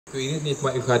Ik weet het niet,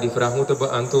 maar u gaat die vraag moeten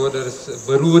beantwoorden. Er is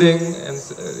beroering en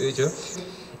weet je.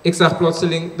 Ik zag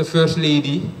plotseling de First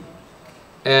Lady.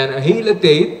 En een hele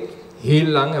tijd, heel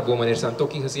lang, hebben we meneer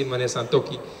Santokhi gezien, meneer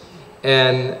Santokhi.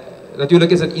 En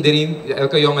natuurlijk is het iedereen,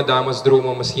 elke jonge dames droom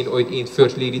om misschien ooit eens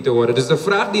First Lady te worden. Dus de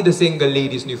vraag die de single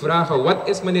ladies nu vragen, wat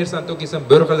is meneer Santokhi zijn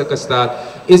burgerlijke staat?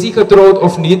 Is hij getrouwd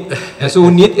of niet? En zo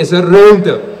niet, is er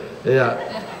ruimte. Ja.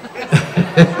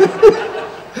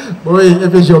 Boy,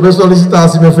 even jouw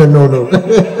sollicitatie met Fenono.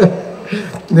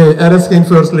 Nee, er is geen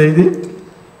First Lady.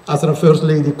 Als er een First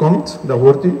Lady komt, dan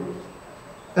hoort u.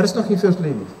 Er is nog geen First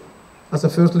Lady. Als een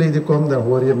First Lady komt, dan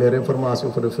hoor je meer informatie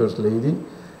over de First Lady.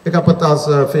 Ik heb het als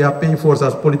VHP-voorzitter,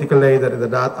 als politieke leider,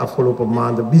 inderdaad afgelopen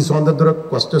maanden bijzonder druk. Ik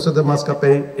was tussen de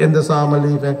maatschappij, in de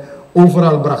samenleving.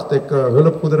 Overal bracht ik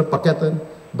hulpgoederen, pakketten,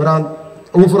 brand.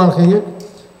 Overal ging ik.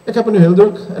 Ik heb het nu heel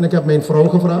druk en ik heb mijn vrouw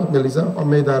gevraagd, Melissa, om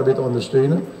mij daarbij te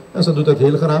ondersteunen. En ze doet het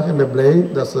heel graag en ik ben blij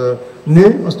dat ze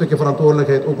nu een stukje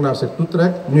verantwoordelijkheid ook naar zich toe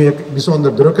trekt. Nu ik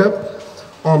bijzonder druk heb,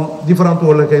 om die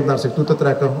verantwoordelijkheid naar zich toe te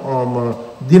trekken, om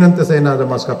dienend te zijn naar de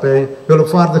maatschappij,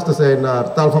 hulpvaardig te zijn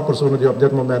naar tal van personen die op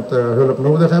dit moment hulp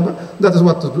nodig hebben. Dat is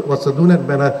wat ze doen en ik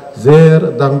ben haar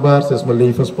zeer dankbaar. Ze is mijn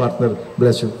levenspartner.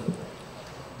 Bless you.